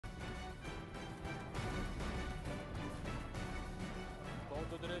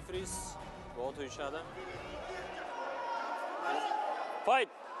freeze. Go to each other. Fight!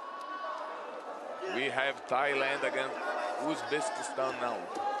 We have Thailand against Uzbekistan now.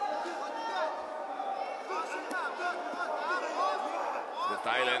 The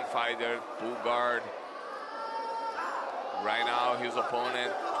Thailand fighter, pull guard. Right now, his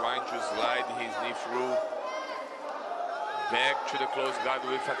opponent trying to slide his knee through. Back to the close guard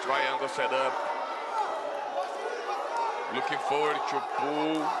with a triangle set up. Looking forward to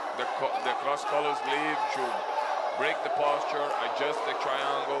pull the cross collar sleeve to break the posture, adjust the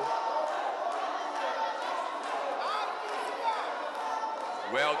triangle.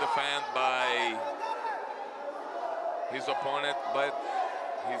 Well defended by his opponent, but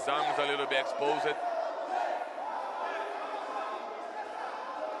his arm is a little bit exposed.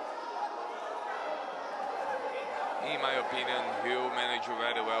 In my opinion, he'll manage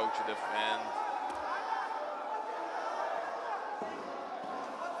very well to defend.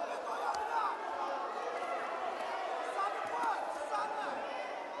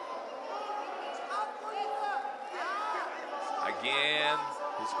 Again,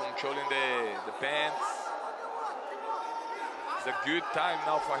 he's controlling the pants. It's a good time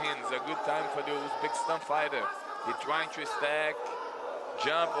now for him. It's a good time for the Uzbekistan fighter. He's trying to stack,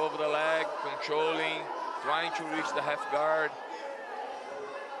 jump over the leg, controlling, trying to reach the half guard.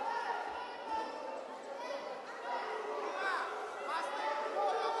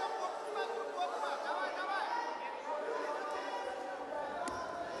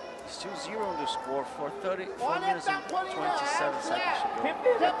 Still 0 on the score for 4 minutes and 27 seconds to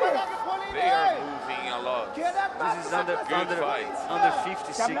go. They are moving a lot. This is under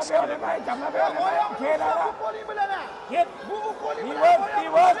 56 kilograms.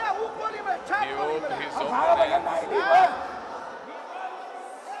 He opened his opponent.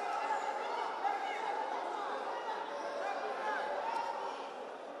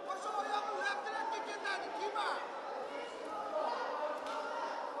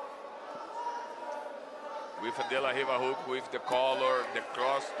 With a De La Riva hook, with the collar, the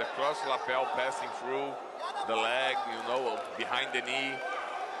cross lapel passing through the leg, you know, behind the knee.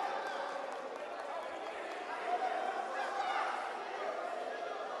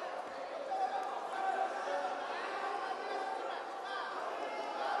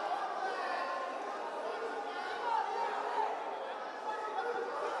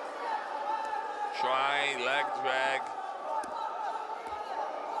 Trying leg drag.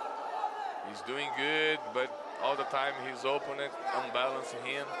 He's doing good, but all the time his opponent unbalancing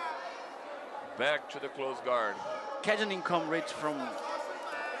him. Back to the close guard. Keadnin Komkrit from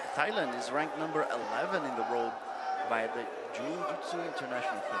Thailand is ranked number 11 in the world by the Jiu Jitsu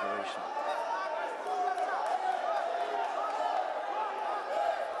International Federation.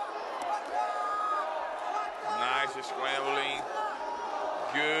 Nice scrambling.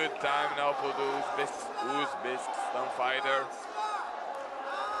 Good time now for the Uzbekistan fighter.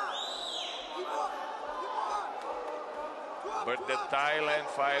 But the Thailand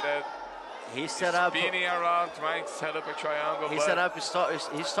fighter, he set up spinning around, trying to set up a triangle. He set up.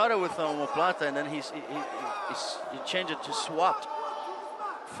 He started with omoplata, and then he changed it to swapped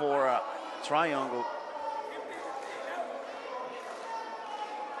for a triangle.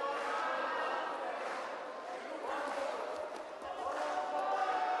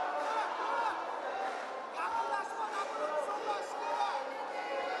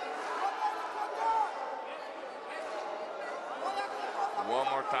 One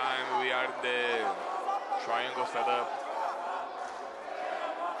more time, we are in the triangle setup.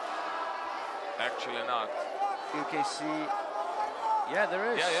 Actually not. You can see, yeah,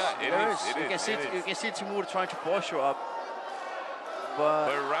 there is. Yeah, it is. You can see Timur trying to posture up,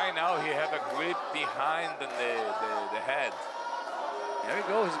 but right now he have a grip behind the head. There you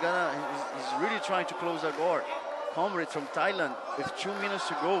go. He's really trying to close the guard. Komkrit from Thailand with 2 minutes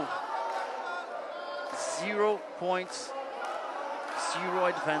to go. 0 points. 0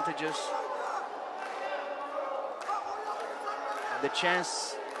 advantages. The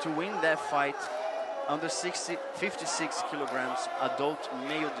chance to win that fight under 56 kilograms adult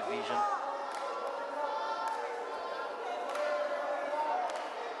male division.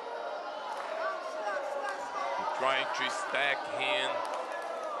 Trying to stack him.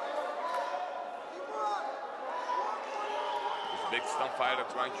 Uzbekistan fighter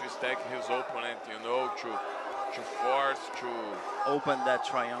trying to stack his opponent, you know, to force, to open that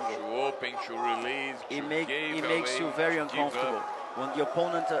triangle. To open, to release. It makes you very uncomfortable. When the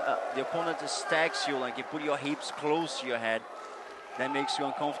opponent stacks you, like you put your hips close to your head, that makes you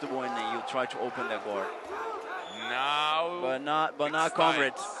uncomfortable, and then you try to open that guard. Now, but not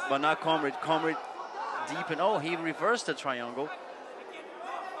Komkrit. But not Komkrit. Komkrit deep, and oh, he reversed the triangle.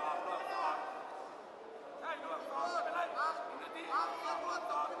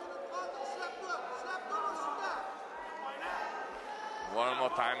 One more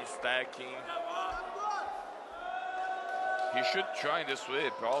time stacking. He should try the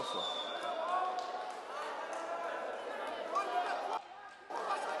sweep also.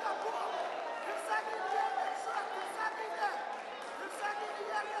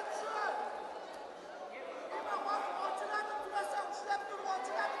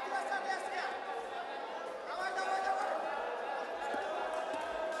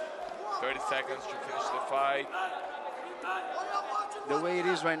 Seconds to finish the fight. The way it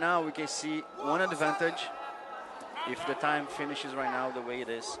is right now, we can see one advantage if the time finishes right now the way it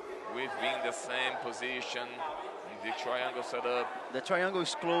is. We've been in the same position in the triangle setup. The triangle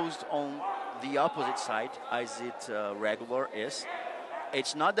is closed on the opposite side as it regular is.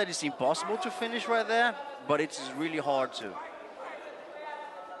 It's not that it's impossible to finish right there, but it's really hard to.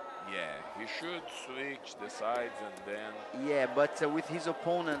 Yeah, he should switch the sides and then... Yeah, but with his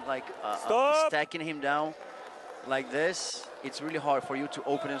opponent like stacking him down like this, it's really hard for you to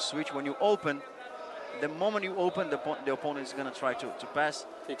open and switch. When you open, the moment you open, the opponent is going to try to pass.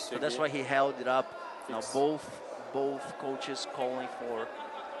 So that's why he held it up. Now both coaches calling for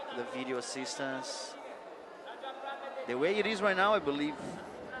the video assistance. The way it is right now, I believe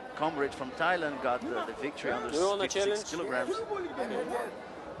Komkrit from Thailand got the victory under 56 kilograms.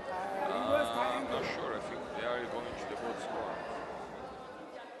 I'm not sure. I think they are going to the boat score.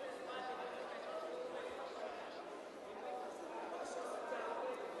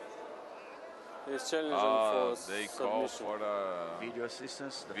 He's challenging for they call for the video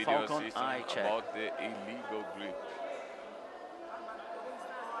assistance, the video Falcon assistance eye check. about the illegal grip.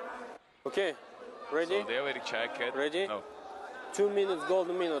 Okay, ready? So they already checked it. Ready? No. 2 minutes,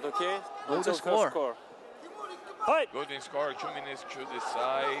 golden minute, okay? Golden score. Fight! Golden score, 2 minutes to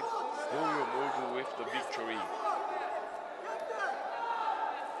decide who will move with the victory.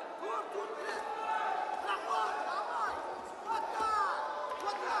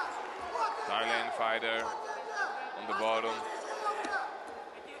 Thailand fighter on the bottom.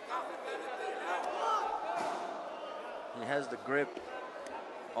 He has the grip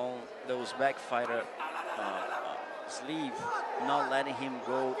on the Uzbek fighter sleeve, not letting him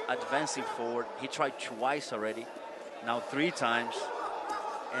go advancing forward. He tried twice already, now 3 times,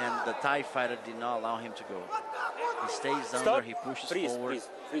 and the Thai fighter did not allow him to go. He stays under, he pushes forward.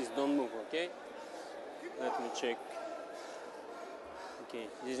 Freeze, don't move, okay? Let me check. Okay,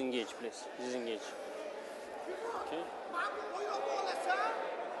 disengage, please, disengage. Okay.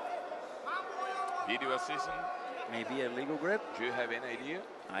 Video assistant. Maybe a legal grip? Do you have any idea?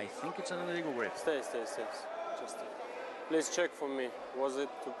 I think it's an illegal grip. Stay. Just stay. Please check for me. Was it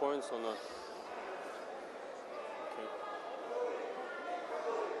 2 points or not? Okay.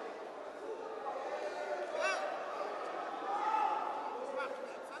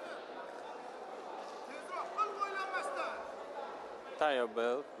 Tie your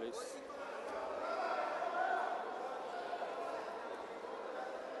belt, please.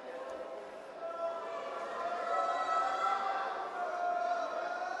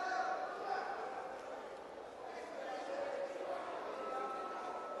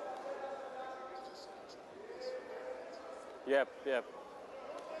 Yep.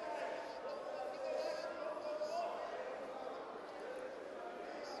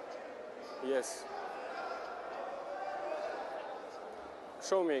 Yes.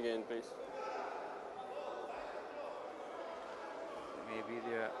 Show me again, please. Maybe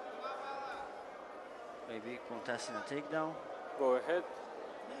they're contesting a takedown. Go ahead.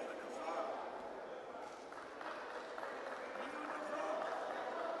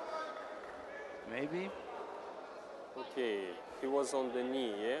 Maybe. Okay, he was on the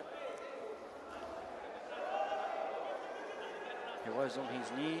knee, yeah? He was on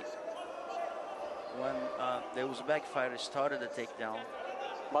his knee when the Uzbek fighter started the takedown.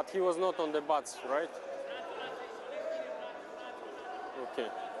 But he was not on the butts, right? Okay.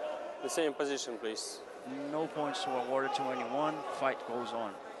 The same position, please. No points were awarded to anyone. Fight goes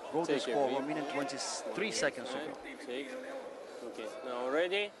on. Golden score, 1 minute 23 seconds to go. Take. Okay, now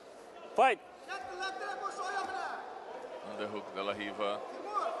ready? Fight! On the hook, De La Riva.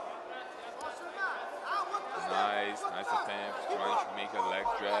 Nice attempt, trying to make a leg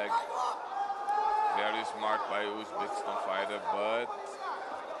drag. Very smart by Uzbekistan fighter, but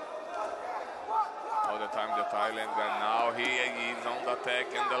all the time the Thailand guy. Now he is on the attack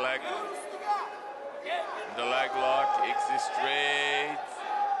and the leg lock, exit straight.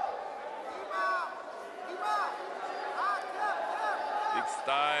 It's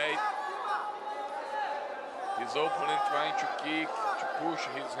tight. His opponent trying to kick, to push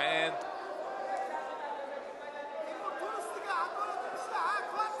his hand.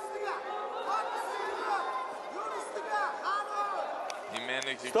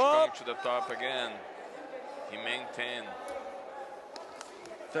 easy Stop. to come to the top again. He maintained.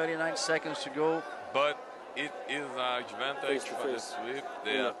 39 seconds to go. But it is an advantage Face to for the face. sweep,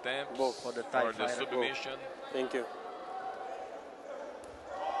 the Yeah, attempts, both. For the Thai for the fighter. submission. Thank you.